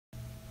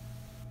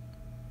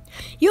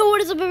Yo,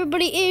 what is up,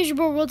 everybody? It is your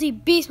boy, World T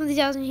Beast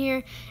 1000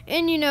 here.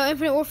 And you know,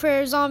 Infinite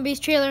Warfare Zombies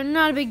trailer,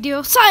 not a big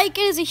deal. Psych,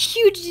 it is a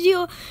huge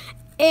deal.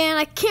 And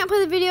I can't play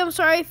the video, I'm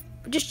sorry.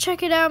 Just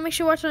check it out. Make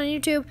sure you watch it on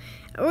YouTube.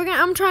 I'm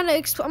gonna try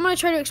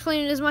to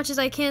explain it as much as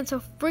I can.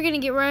 So we're gonna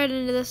get right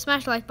into this.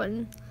 Smash the like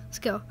button. Let's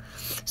go.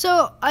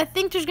 So I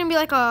think there's gonna be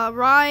like a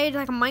ride,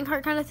 like a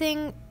minecart kind of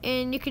thing,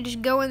 and you could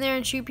just go in there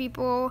and shoot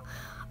people.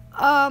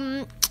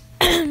 A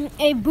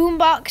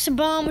boombox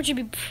bomb, which would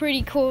be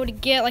pretty cool to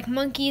get, like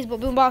monkeys, but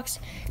boombox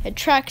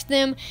attracts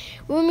them.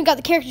 When we got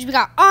the characters, we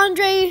got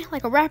Andre,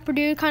 like a rapper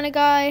dude kind of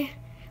guy.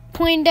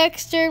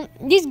 Poindexter.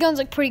 These guns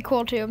look pretty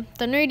cool too.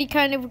 The nerdy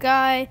kind of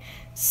guy.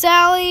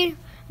 Sally.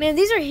 Man,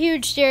 these are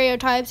huge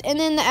stereotypes. And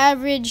then the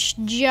average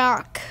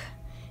jock.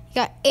 You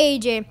got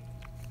AJ.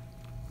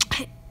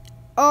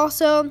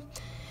 Also,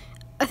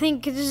 I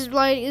think this is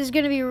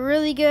going to be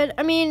really good.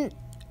 I mean,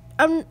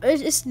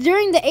 it's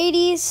during the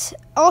 80s.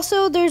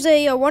 Also, there's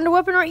a Wonder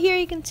Weapon right here.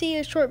 You can see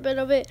a short bit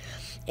of it.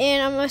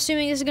 And I'm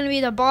assuming this is going to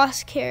be the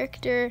boss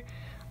character.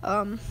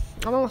 I'm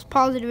almost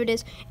positive it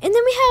is. And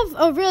then we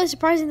have a really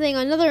surprising thing.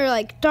 Another,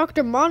 like,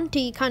 Dr.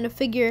 Monty kind of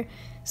figure.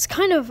 It's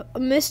kind of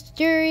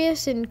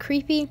mysterious and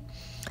creepy.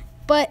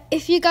 But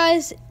if you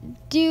guys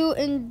did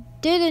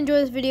enjoy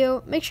this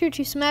video, make sure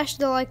to smash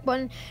the like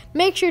button.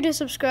 Make sure to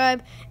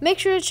subscribe. Make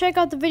sure to check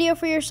out the video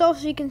for yourself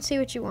so you can see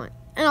what you want.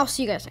 And I'll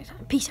see you guys next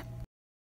time. Peace out.